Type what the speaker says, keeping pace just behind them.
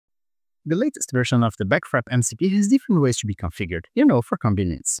The latest version of the Back4App MCP has different ways to be configured, for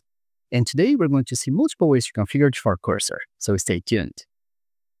convenience. And today we're going to see multiple ways to configure it for Cursor, so stay tuned.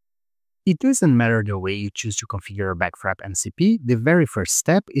 It doesn't matter the way you choose to configure your Back4App MCP, the very first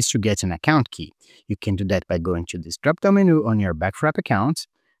step is to get an account key. You can do that by going to this drop-down menu on your Back4App account,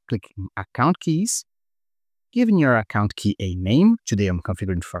 clicking Account Keys, giving your account key a name. Today I'm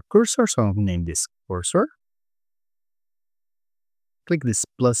configuring for Cursor, so I'll name this Cursor. Click this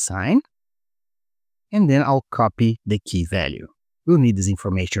plus sign, and then I'll copy the key value. We'll need this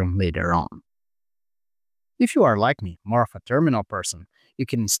information later on. If you are like me, more of a terminal person, you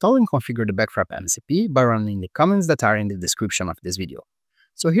can install and configure the Back4App MCP by running the commands that are in the description of this video.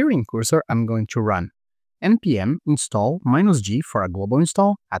 So here in Cursor, I'm going to run npm-install -g for a global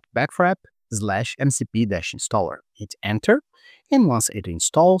install at back4app/mcp-installer. Hit enter, and once it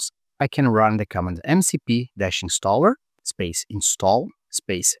installs, I can run the command mcp-installer space install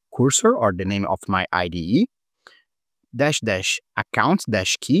space Cursor, or the name of my IDE,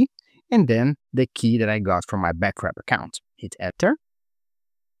 --account-key, and then the key that I got from my Back4App account. Hit enter,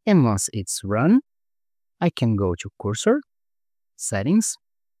 and once it's run, I can go to Cursor, Settings,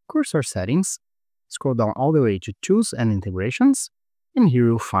 Cursor Settings, scroll down all the way to Tools and Integrations, and here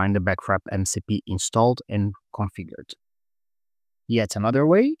you'll find the Back4App MCP installed and configured. Yet another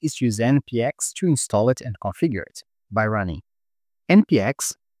way is to use npx to install it and configure it by running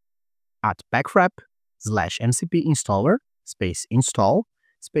npx at back4app/mcp-installer space install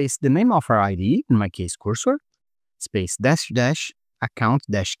space the name of our IDE, in my case Cursor, space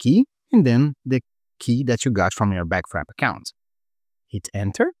 --account-key, and then the key that you got from your Back4App account. Hit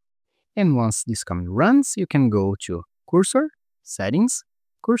enter, and once this command runs, you can go to Cursor Settings,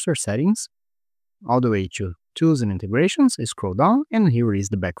 Cursor Settings, all the way to Tools and Integrations, scroll down, and here is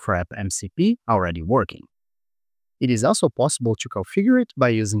the Back4App MCP already working. It is also possible to configure it by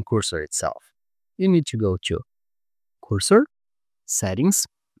using Cursor itself. You need to go to Cursor, Settings,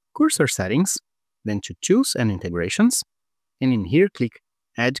 Cursor Settings, then to Tools and Integrations, and in here click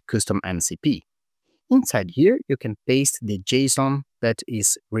Add Custom MCP. Inside here, you can paste the JSON that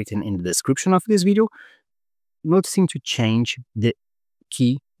is written in the description of this video, noticing to change the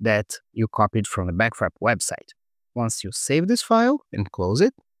key that you copied from the Back4App website. Once you save this file and close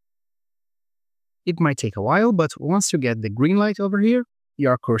it, it might take a while, but once you get the green light over here,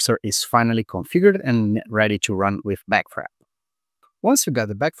 your Cursor is finally configured and ready to run with Back4App. Once you got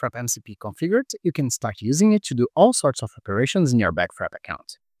the Back4App MCP configured, you can start using it to do all sorts of operations in your Back4App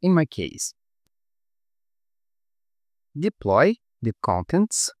account. In my case, deploy the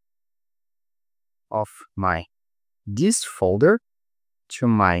contents of my dist folder to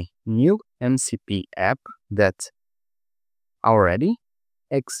my new MCP app that already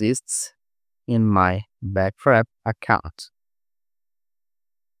exists in my Back4App account.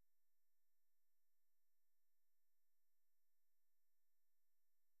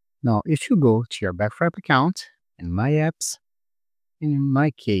 Now, if you go to your Back4App account and My Apps, and in my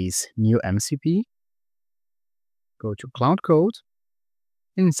case, New MCP, go to Cloud Code,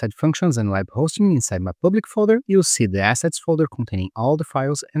 and inside Functions and Web Hosting, inside my public folder, you'll see the Assets folder containing all the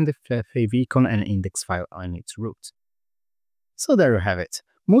files and the favicon and index file on its root. So there you have it.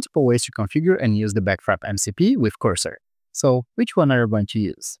 Multiple ways to configure and use the Back4App MCP with Cursor. So which one are you going to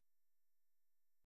use?